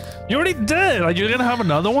 You already did! Like, you're gonna have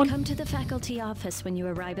another one? Come to the faculty office when you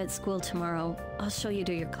arrive at school tomorrow. I'll show you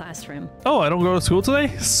to your classroom. Oh, I don't go to school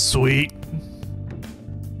today? Sweet.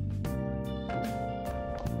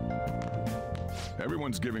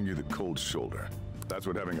 Everyone's giving you the cold shoulder. That's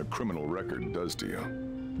what having a criminal record does to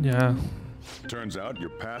you. Yeah. Turns out your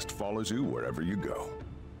past follows you wherever you go.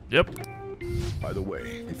 Yep. By the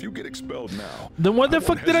way, if you get expelled now, Then what the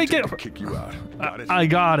fuck did I get? to kick you out. Got it? I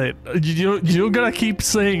got it. You're gonna keep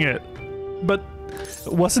saying it. But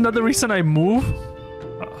wasn't that the reason I moved?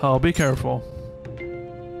 I'll be careful.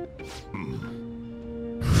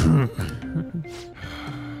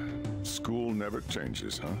 School never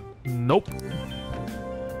changes, huh? Nope.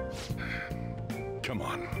 Come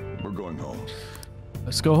on, we're going home.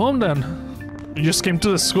 Let's go home then. We just came to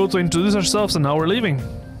the school to introduce ourselves and now we're leaving.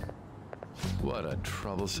 What a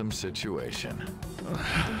troublesome situation.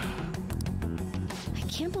 I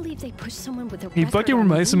can't believe they pushed someone with a He record fucking on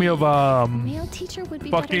reminds me of male teacher would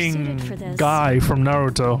be better suited for fucking this. guy from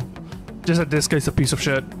Naruto. Just that this guy's a piece of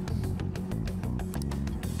shit.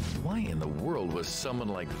 Why in the world was someone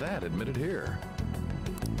like that admitted here?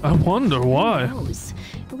 I wonder why. Who knows?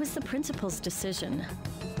 It was the principal's decision.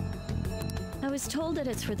 I was told that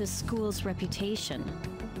it's for the school's reputation.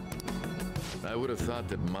 I would have thought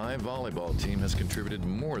that my volleyball team has contributed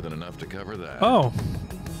more than enough to cover that. Oh.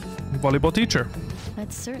 Volleyball teacher.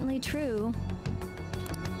 That's certainly true.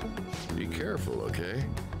 Be careful, okay?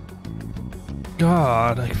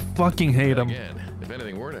 God, I fucking hate him. Again, if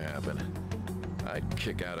anything were to happen, I'd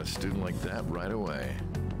kick out a student like that right away.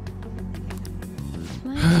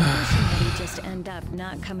 My intuition that he'd just end up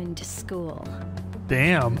not coming to school.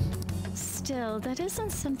 Damn. Still, that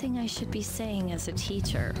isn't something I should be saying as a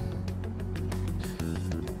teacher.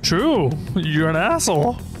 True. You're an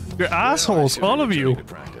asshole. You're assholes, all of you.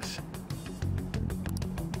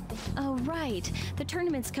 Oh, right. The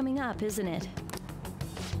tournament's coming up, isn't it?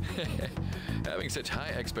 Having such high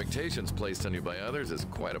expectations placed on you by others is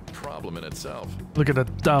quite a problem in itself. Look at that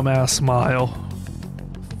dumbass smile.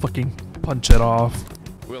 Fucking punch it off.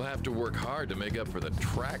 We'll have to work hard to make up for the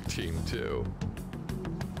track team, too.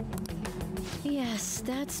 Yes,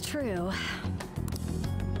 that's true.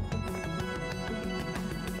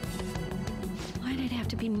 Why'd it have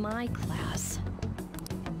to be my class?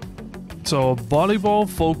 So, volleyball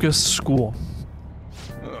focused school.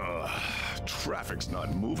 Traffic's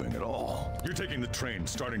not moving at all. You're taking the train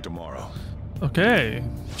starting tomorrow. Okay.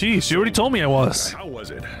 Jeez, you already told me I was. How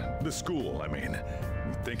was it? The school, I mean.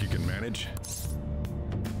 You think you can manage?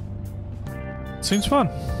 Seems fun.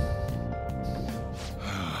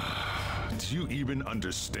 Do you even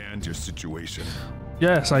understand your situation?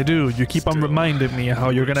 Yes, I do. You keep on reminding me how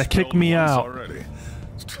you're gonna kick me out. Already.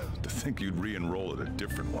 To think you'd re-enroll at a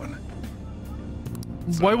different one.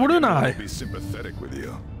 Why wouldn't I? I'd be sympathetic with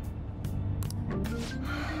you.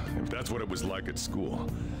 If that's what it was like at school,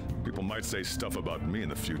 people might say stuff about me in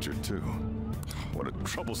the future too. What a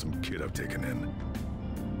troublesome kid I've taken in.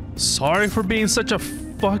 Sorry for being such a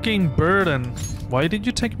fucking burden. Why did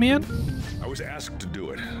you take me in? I was asked to do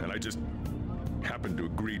it, and I just happened to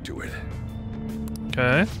agree to it.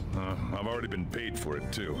 Okay. I've already been paid for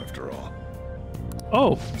it too, after all.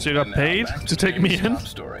 Oh, so you got paid to take me in?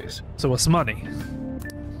 Stories. So what's money?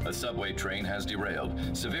 A subway train has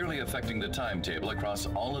derailed, severely affecting the timetable across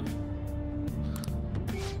all of...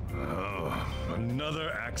 Oh,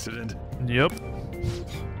 another accident? Yep.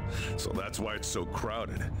 So that's why it's so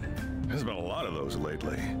crowded. There's been a lot of those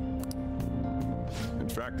lately. In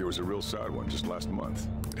fact, there was a real sad one just last month.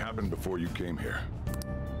 It happened before you came here.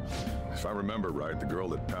 If I remember right, the girl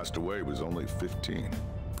that passed away was only 15.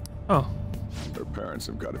 Oh. Their parents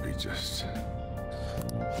have got to be just...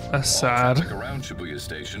 That's sad. Traffic around Shibuya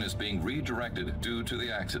Station is being redirected due to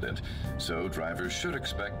the accident, so drivers should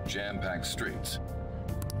expect jam-packed streets.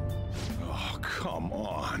 Oh, come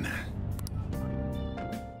on.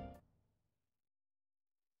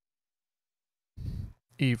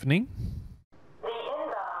 Evening.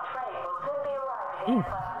 Ooh.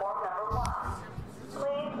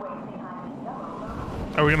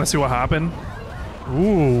 Are we gonna see what happened?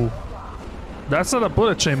 Ooh. That's not a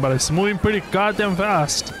bullet train, but it's moving pretty goddamn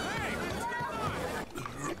fast.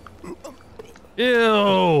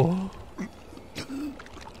 Ew.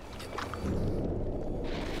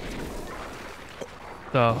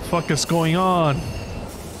 The fuck is going on?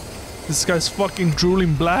 This guy's fucking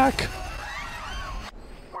drooling black.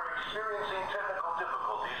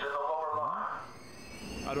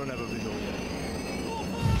 I don't have a video yet.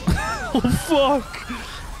 Oh fuck!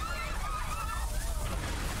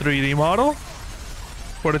 3D model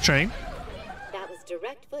for the train. That was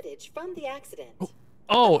direct footage from the accident.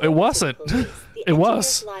 Oh, it wasn't. It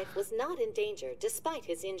was. His life was not in danger despite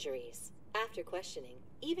his injuries. After questioning,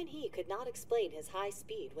 even he could not explain his high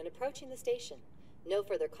speed when approaching the station. No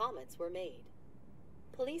further comments were made.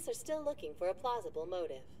 Police are still looking for a plausible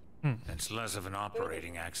motive. It's less of an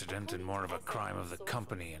operating accident and more of a crime of the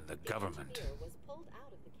company and the government.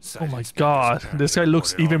 Oh my god, this guy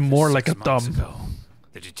looks even more like a thumb.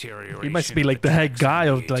 He must be like the head guy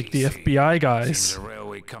of like the FBI guys. The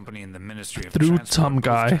railway company and the Ministry of Through Transport thumb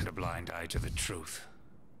guy. turned a blind eye to the truth.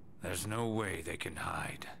 There's no way they can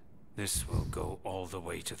hide. This will go all the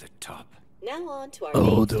way to the top. Now on to our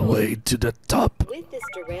All main the story. way to the top. With this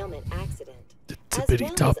derailment accident, as tippity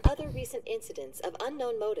well top. as other recent incidents of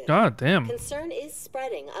unknown motive, God damn. concern is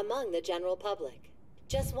spreading among the general public.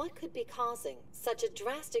 Just what could be causing such a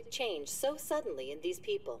drastic change so suddenly in these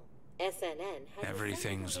people? SNN has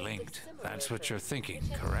Everything's linked. That's what you're thinking,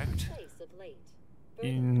 correct?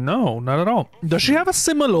 No, not at all. Does she have a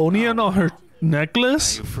Similonian on her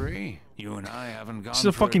necklace? You free? You and I haven't gone She's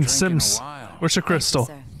a for fucking drink in a Sims. while. Where's her crystal?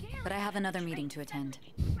 Sir, but I have another meeting to attend.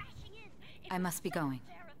 I must be going.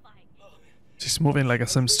 She's moving like a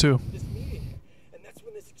Sims too. And that's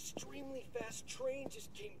when this extremely fast train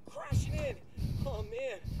just came crashing in. Oh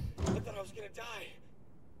man, I thought I was gonna die.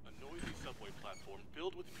 A noisy subway platform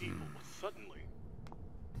filled with people was suddenly...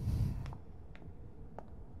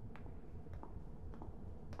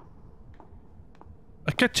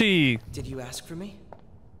 Akechi! Did you ask for me?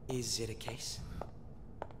 Is it a case?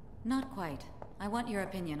 Not quite. I want your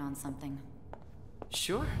opinion on something.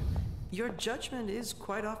 Sure. Your judgment is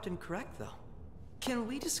quite often correct, though. Can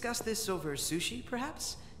we discuss this over sushi,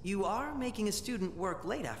 perhaps? You are making a student work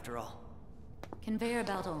late, after all. Conveyor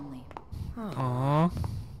belt only. Aww.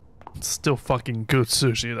 Still fucking good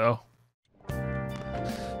sushi though.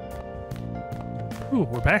 Ooh,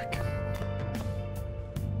 we're back.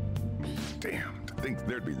 Damn, to think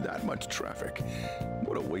there'd be that much traffic.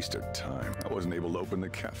 What a waste of time. I wasn't able to open the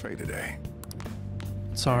cafe today.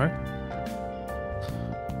 Sorry.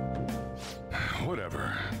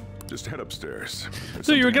 Whatever. Just head upstairs.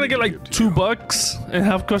 So you're gonna get like $2 and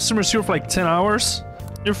have customers here for like 10 hours?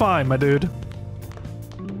 You're fine, my dude.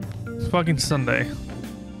 It's fucking Sunday.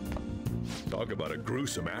 Talk about a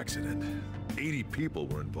gruesome accident. 80 people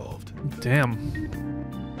were involved.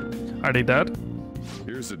 Damn. Are they dead?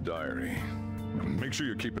 Here's the diary. Make sure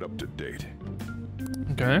you keep it up to date.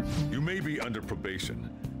 Okay. You may be under probation.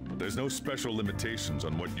 There's no special limitations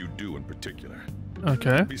on what you do in particular.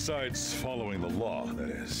 Okay. Besides following the law, that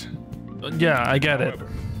is. Yeah, I get it.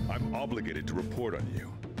 However, I'm obligated to report on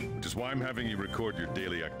you, which is why I'm having you record your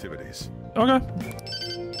daily activities. Okay.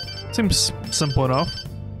 Seems simple enough.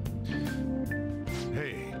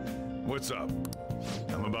 Hey, what's up?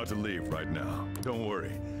 I'm about to leave right now. Don't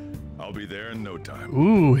worry. I'll be there in no time.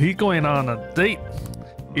 Ooh, he going on a date.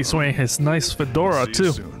 He's wearing his nice fedora See too.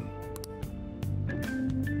 you soon.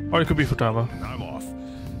 Or it could be Futaba. I'm off.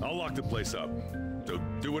 I'll lock the place up. So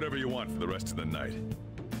do whatever you want for the rest of the night.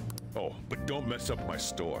 Oh, but don't mess up my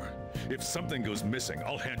store. If something goes missing,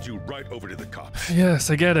 I'll hand you right over to the cops. Yes,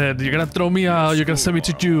 I get it. You're gonna throw me out. You're gonna send me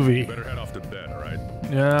to juvie. Better head off to bed, all right?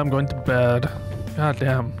 Yeah, I'm going to bed. God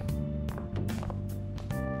damn.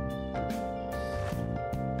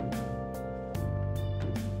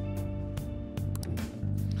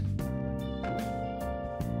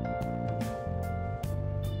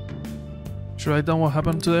 Should I write down what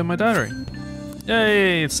happened today in my diary?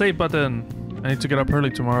 Yay, save button. I need to get up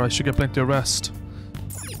early tomorrow. I should get plenty of rest.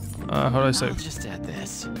 How do I save? I'll just add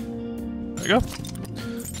this. There you go.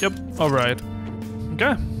 Yep, alright.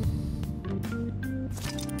 Okay.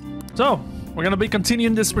 So, we're gonna be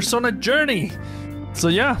continuing this Persona journey. So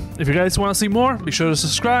yeah, if you guys want to see more, be sure to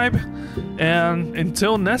subscribe. And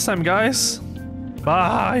until next time, guys,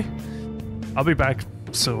 bye. I'll be back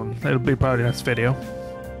soon. It'll be probably the next video.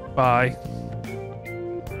 Bye.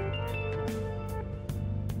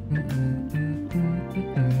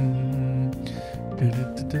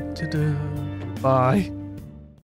 Bye.